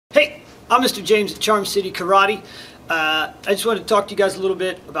I'm Mr. James at Charm City Karate. I just wanted to talk to you guys a little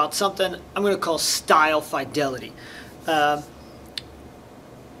bit about something I'm going to call style fidelity.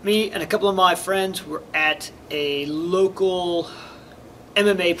 Me and a couple of my friends were at a local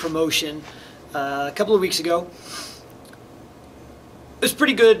MMA promotion a couple of weeks ago. It was a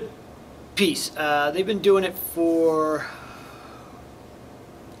pretty good piece. They've been doing it for,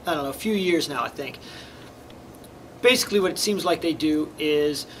 I don't know, a few years now, I think. Basically what it seems like they do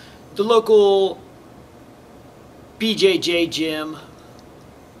is the local BJJ gym,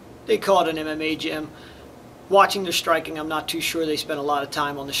 they call it an MMA gym, watching their striking. I'm not too sure they spend a lot of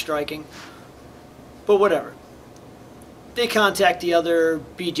time on the striking, but whatever. They contact the other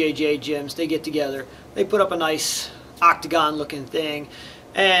BJJ gyms, they get together, they put up a nice octagon looking thing,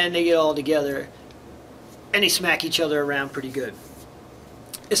 and they get all together and they smack each other around pretty good.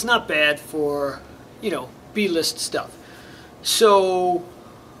 It's not bad for, you know, B-list stuff. So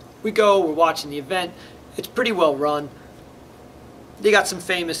we go, we're watching the event. It's pretty well run. They got some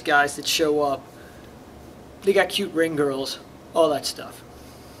famous guys that show up. They got cute ring girls, all that stuff.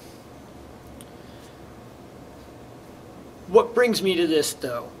 What brings me to this,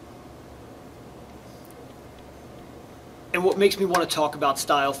 though, and what makes me want to talk about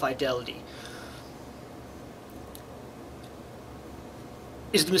style fidelity,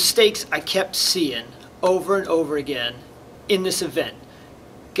 is the mistakes I kept seeing over and over again in this event.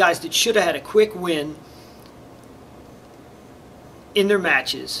 Guys that should have had a quick win in their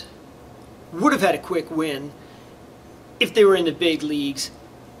matches, would have had a quick win if they were in the big leagues,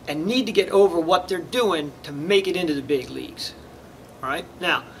 and need to get over what they're doing to make it into the big leagues. Alright?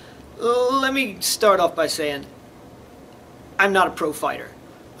 Now, let me start off by saying I'm not a pro fighter.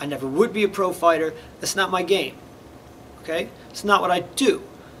 I never would be a pro fighter. That's not my game. Okay? It's not what I do.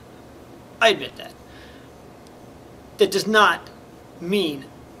 I admit that. That does not mean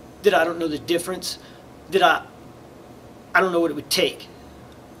that I don't know the difference, that I don't know what it would take.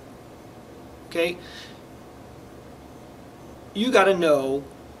 Okay? You got to know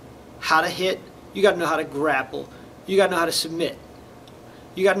how to hit, you got to know how to grapple, you got to know how to submit.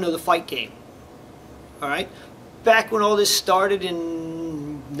 You got to know the fight game. All right? Back when all this started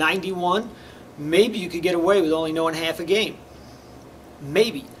in 91, maybe you could get away with only knowing half a game.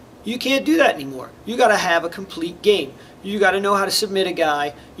 Maybe. You can't do that anymore. You got to have a complete game. You got to know how to submit a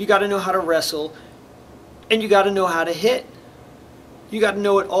guy, you got to know how to wrestle, and you got to know how to hit. You got to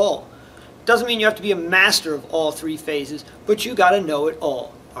know it all. Doesn't mean you have to be a master of all three phases, but you got to know it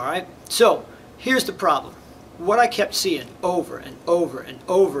all. All right? So, here's the problem. What I kept seeing over and over and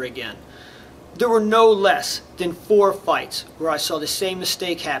over again, there were no less than 4 fights where I saw the same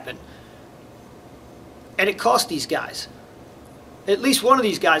mistake happen. And it cost these guys. At least one of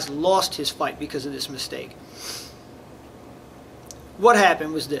these guys lost his fight because of this mistake. What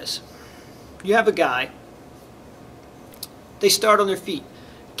happened was this. You have a guy, they start on their feet.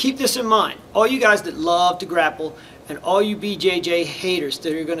 Keep this in mind. All you guys that love to grapple, and all you BJJ haters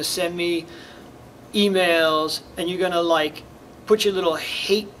that are going to send me emails, and you're going to like put your little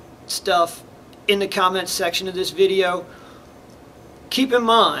hate stuff in the comments section of this video, keep in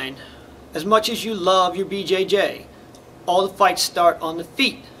mind, as much as you love your BJJ, all the fights start on the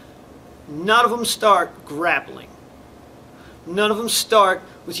feet. None of them start grappling. None of them start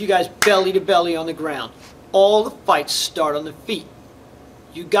with you guys belly to belly on the ground. All the fights start on the feet.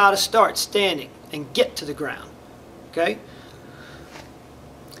 You got to start standing and get to the ground. Okay?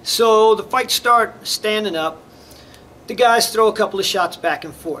 So the fights start standing up. The guys throw a couple of shots back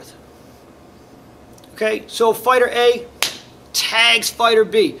and forth. Okay? So fighter A tags fighter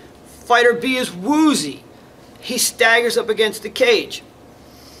B. Fighter B is woozy. He staggers up against the cage.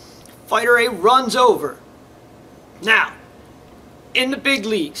 Fighter A runs over. Now, in the big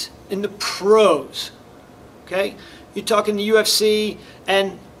leagues, in the pros, okay, you're talking the UFC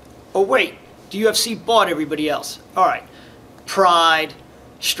and, oh wait, the UFC bought everybody else. Alright, Pride,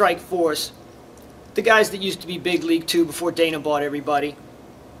 Strikeforce, the guys that used to be big league too before Dana bought everybody.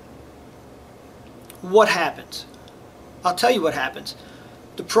 What happens? I'll tell you what happens.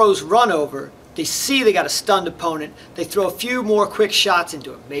 The pros run over, they see they got a stunned opponent, they throw a few more quick shots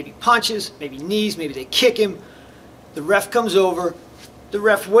into him. Maybe punches, maybe knees, maybe they kick him. The ref comes over, the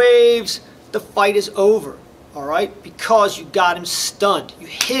ref waves, the fight is over. Alright? Because you got him stunned. You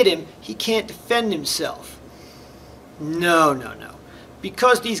hit him, he can't defend himself. No, no, no.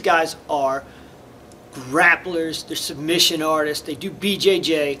 Because these guys are grapplers, they're submission artists, they do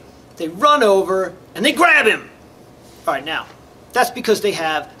BJJ, they run over and they grab him. Alright, now, that's because they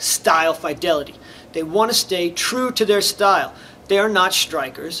have style fidelity. They want to stay true to their style. They are not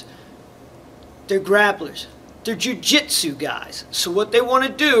strikers. They're grapplers. They're jiu-jitsu guys. So what they want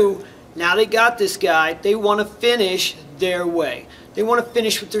to do Now they got this guy. They want to finish their way. They want to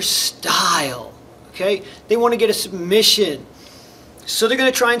finish with their style. Okay? They want to get a submission. So they're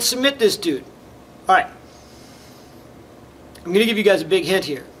going to try and submit this dude. Alright. I'm going to give you guys a big hint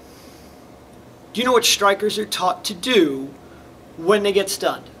here. Do you know what strikers are taught to do when they get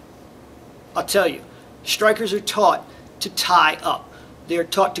stunned? I'll tell you. Strikers are taught to tie up. They are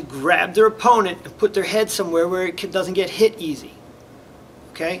taught to grab their opponent and put their head somewhere where it doesn't get hit easy.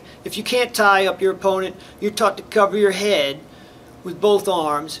 Okay? If you can't tie up your opponent, you're taught to cover your head with both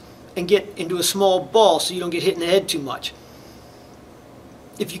arms and get into a small ball so you don't get hit in the head too much.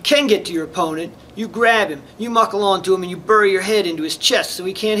 If you can get to your opponent, you grab him, you muckle onto him, and you bury your head into his chest so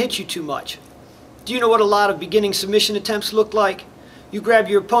he can't hit you too much. Do you know what a lot of beginning submission attempts look like? You grab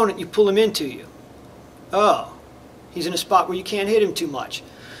your opponent, you pull him into you. Oh, he's in a spot where you can't hit him too much.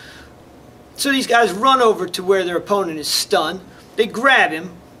 So these guys run over to where their opponent is stunned. They grab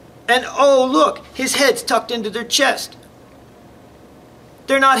him, and oh look, his head's tucked into their chest.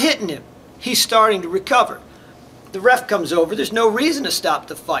 They're not hitting him. He's starting to recover. The ref comes over. There's no reason to stop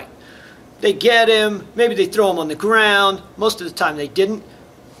the fight. They get him. Maybe they throw him on the ground. Most of the time they didn't.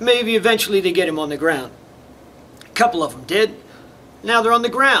 Maybe eventually they get him on the ground. A couple of them did. Now they're on the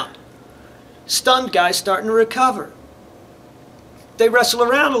ground. Stunned guy's starting to recover. They wrestle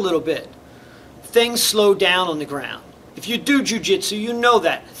around a little bit. Things slow down on the ground. If you do jiu-jitsu, you know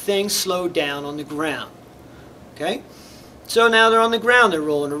that. Things slow down on the ground. Okay? So now they're on the ground. They're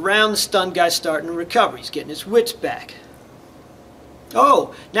rolling around. The stunned guy's starting to recover. He's getting his wits back.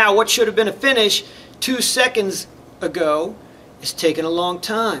 Oh, now what should have been a finish 2 seconds ago is taking a long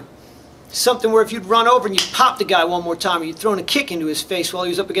time. Something where if you'd run over and you'd pop the guy one more time, or you'd thrown a kick into his face while he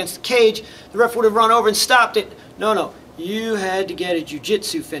was up against the cage, the ref would have run over and stopped it. No. You had to get a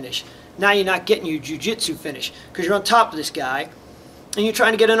jiu-jitsu finish. Now you're not getting your jiu-jitsu finish because you're on top of this guy and you're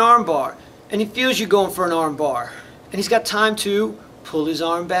trying to get an arm bar. And he feels you going for an arm bar. And he's got time to pull his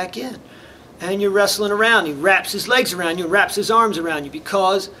arm back in. And you're wrestling around. He wraps his legs around you and wraps his arms around you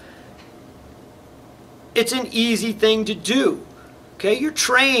because it's an easy thing to do. Okay? You're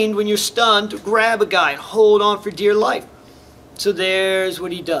trained when you're stunned to grab a guy and hold on for dear life. So there's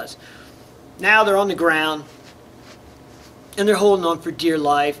what he does. Now they're on the ground and they're holding on for dear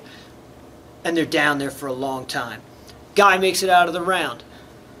life and they're down there for a long time. Guy makes it out of the round.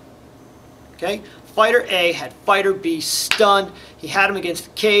 Okay? Fighter A had Fighter B stunned. He had him against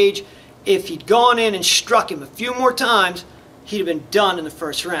the cage. If he'd gone in and struck him a few more times, he'd have been done in the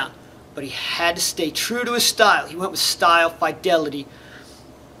first round. But he had to stay true to his style. He went with style, fidelity,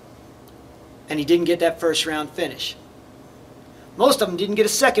 and he didn't get that first round finish. Most of them didn't get a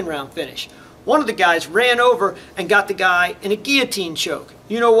second round finish. One of the guys ran over and got the guy in a guillotine choke.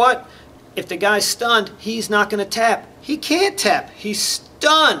 You know what? If the guy's stunned, he's not going to tap. He can't tap. He's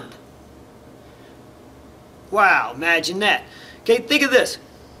stunned. Wow, imagine that. Okay, think of this.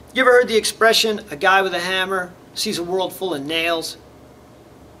 You ever heard the expression, a guy with a hammer sees a world full of nails?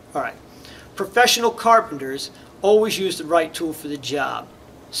 All right. Professional carpenters always use the right tool for the job.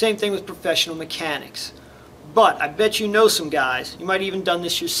 Same thing with professional mechanics. But I bet you know some guys, you might have even done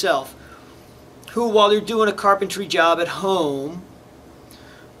this yourself, who while they're doing a carpentry job at home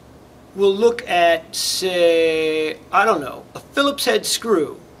will look at, say, I don't know, a Phillips head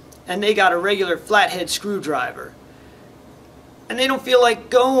screw, and they got a regular flathead screwdriver. And they don't feel like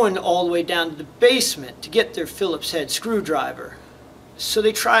going all the way down to the basement to get their Phillips head screwdriver. So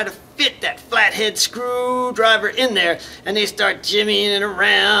they try to fit that flathead screwdriver in there, and they start jimmying it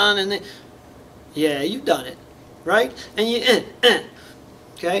around, and they, yeah, you've done it, right? And you,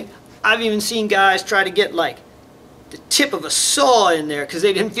 okay? I've even seen guys try to get like the tip of a saw in there because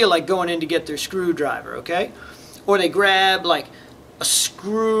they didn't feel like going in to get their screwdriver, okay? Or they grab like a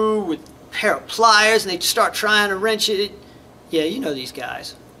screw with a pair of pliers and they start trying to wrench it. Yeah, you know these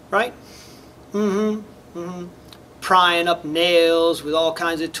guys, right? Prying up nails with all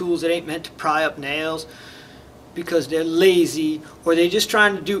kinds of tools that ain't meant to pry up nails because they're lazy or they're just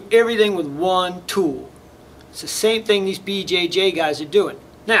trying to do everything with one tool. It's the same thing these BJJ guys are doing.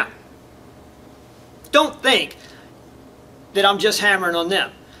 Now, don't think that I'm just hammering on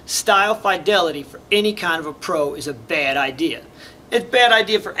them. Style fidelity for any kind of a pro is a bad idea. It's a bad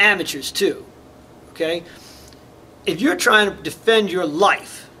idea for amateurs too, okay? If you're trying to defend your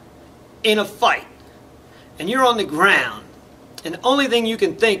life in a fight and you're on the ground and the only thing you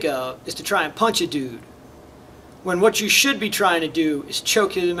can think of is to try and punch a dude when what you should be trying to do is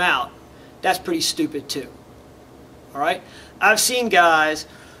choke him out, that's pretty stupid too. Alright? I've seen guys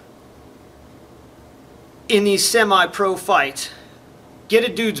in these semi-pro fights get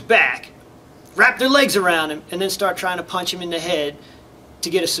a dude's back, wrap their legs around him, and then start trying to punch him in the head to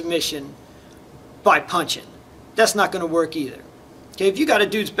get a submission by punching. That's not going to work either. Okay, if you got a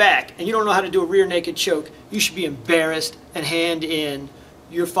dude's back and you don't know how to do a rear naked choke, you should be embarrassed and hand in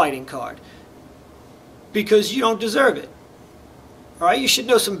your fighting card, because you don't deserve it. All right, you should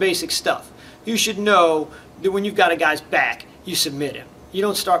know some basic stuff. You should know that when you've got a guy's back, you submit him. You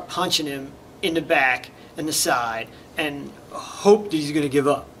don't start punching him in the back and the side and hope that he's going to give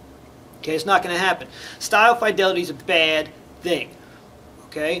up. Okay, it's not going to happen. Style fidelity is a bad thing.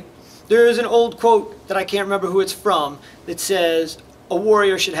 Okay, there is an old quote that I can't remember who it's from that says a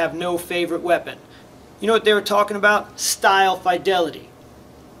warrior should have no favorite weapon. You know what they were talking about? Style fidelity.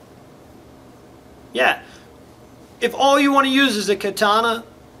 Yeah. If all you want to use is a katana,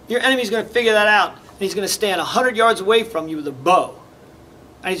 your enemy's going to figure that out, and he's going to stand 100 yards away from you with a bow,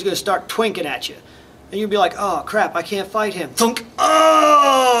 and he's going to start twinking at you, and you'll be like, oh crap, I can't fight him. Thunk!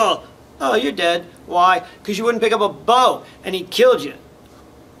 Oh! Oh, you're dead. Why? Because you wouldn't pick up a bow, and he killed you.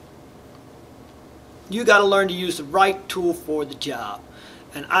 You got to learn to use the right tool for the job,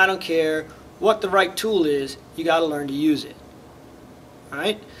 and I don't care what the right tool is, you got to learn to use it. All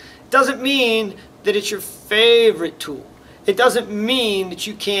right? Doesn't mean that it's your favorite tool. It doesn't mean that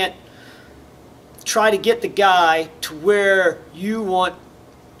you can't try to get the guy to where you want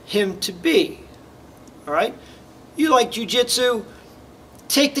him to be. All right? You like jiu-jitsu,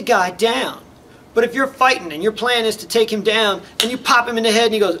 take the guy down. But if you're fighting and your plan is to take him down and you pop him in the head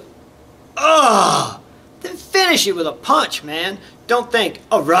and he goes, ugh, then finish it with a punch, man. Don't think,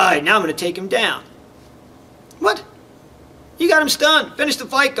 all right, now I'm going to take him down. What? You got him stunned. Finish the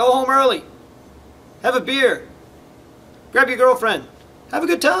fight. Go home early. Have a beer. Grab your girlfriend. Have a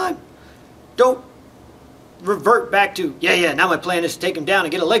good time. Don't revert back to, yeah, now my plan is to take him down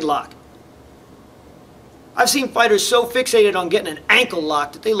and get a leg lock. I've seen fighters so fixated on getting an ankle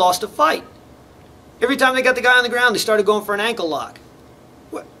lock that they lost a fight. Every time they got the guy on the ground, they started going for an ankle lock.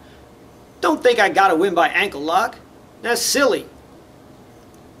 What? Don't think I got to win by ankle lock. That's silly.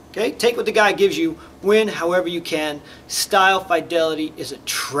 Okay? Take what the guy gives you. Win however you can. Style fidelity is a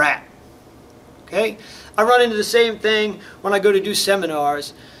trap. Okay? I run into the same thing when I go to do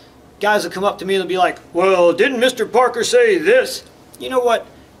seminars. Guys will come up to me and they'll be like, well, didn't Mr. Parker say this? You know what?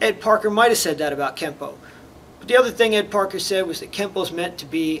 Ed Parker might have said that about Kenpo. But the other thing Ed Parker said was that Kenpo is meant to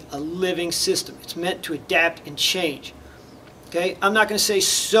be a living system. It's meant to adapt and change. Okay? I'm not going to say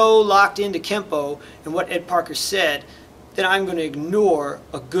so locked into Kenpo and what Ed Parker said that I'm going to ignore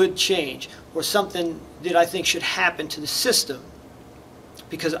a good change or something that I think should happen to the system,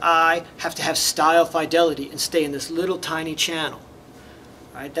 because I have to have style fidelity and stay in this little tiny channel.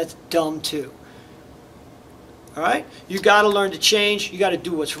 All right? That's dumb too. All right? You got to learn to change. You got to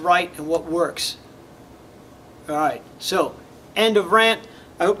do what's right and what works. All right. So, end of rant.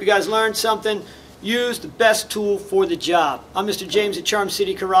 I hope you guys learned something. Use the best tool for the job. I'm Mr. James at Charm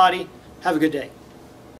City Karate. Have a good day.